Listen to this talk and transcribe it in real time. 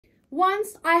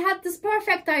Once I had this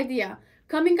perfect idea,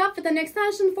 coming up with an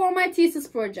extension for my thesis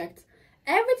project.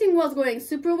 Everything was going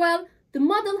super well, the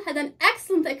model had an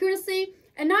excellent accuracy,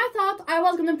 and I thought I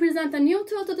was going to present a new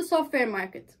tool to the software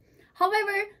market.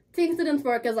 However, things didn't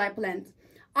work as I planned.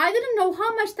 I didn't know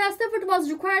how much test effort was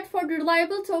required for the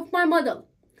reliability of my model.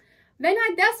 When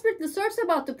I desperately searched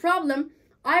about the problem,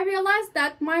 I realized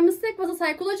that my mistake was a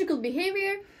psychological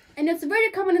behavior, and it's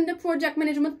very common in the project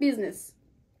management business.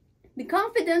 The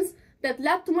confidence that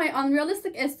led to my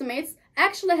unrealistic estimates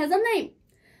actually has a name.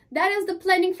 That is the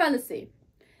planning fallacy.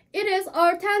 It is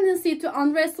our tendency to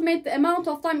underestimate the amount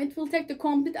of time it will take to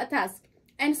complete a task.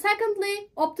 And secondly,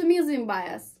 optimism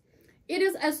bias. It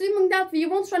is assuming that we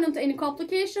won't run into any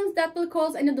complications that will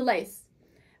cause any delays.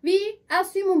 We,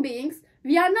 as human beings,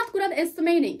 we are not good at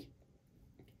estimating.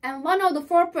 And 1 out of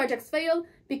 4 projects fail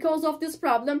because of this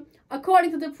problem,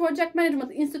 according to the Project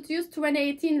Management Institute's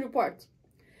 2018 report.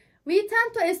 We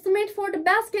tend to estimate for the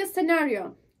best case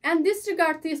scenario and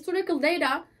disregard the historical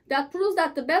data that proves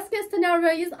that the best case scenario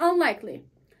is unlikely.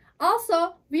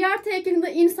 Also, we are taking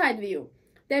the inside view.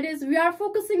 That is, we are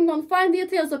focusing on fine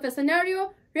details of a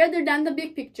scenario rather than the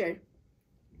big picture.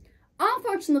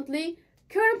 Unfortunately,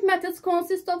 current methods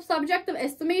consist of subjective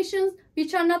estimations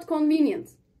which are not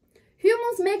convenient.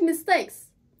 Humans make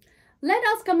mistakes. Let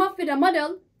us come up with a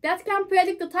model that can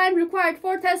predict the time required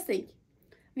for testing.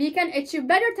 We can achieve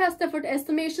better test effort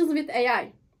estimations with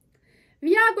AI.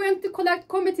 We are going to collect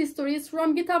commit histories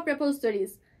from GitHub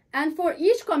repositories, and for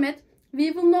each commit,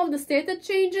 we will know the stated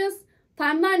changes,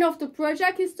 timeline of the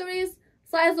project histories,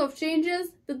 size of changes,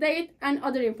 the date, and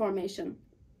other information.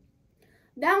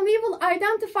 Then we will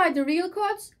identify the real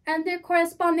codes and their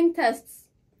corresponding tests.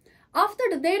 After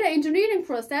the data engineering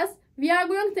process, we are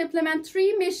going to implement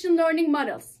 3 machine learning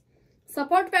models: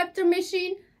 support vector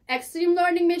machine, extreme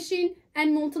learning machine,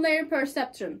 and multilayer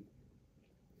perceptron.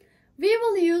 We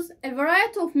will use a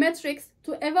variety of metrics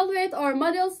to evaluate our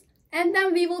models, and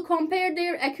then we will compare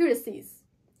their accuracies.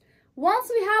 Once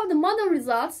we have the model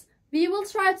results, we will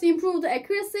try to improve the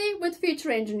accuracy with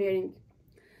feature engineering.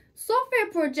 Software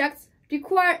projects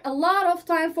require a lot of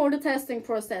time for the testing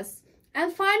process,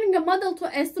 and finding a model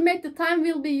to estimate the time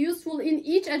will be useful in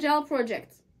each agile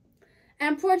project.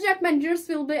 And project managers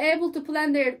will be able to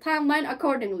plan their timeline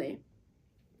accordingly.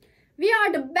 We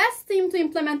are the best team to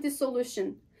implement this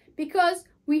solution because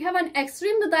we have an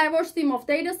extremely diverse team of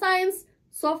data science,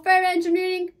 software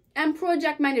engineering, and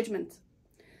project management.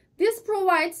 This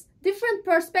provides different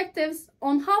perspectives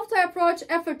on how to approach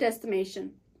effort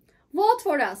estimation. Vote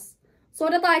for us so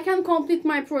that I can complete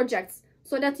my projects,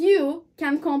 so that you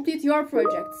can complete your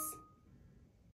projects.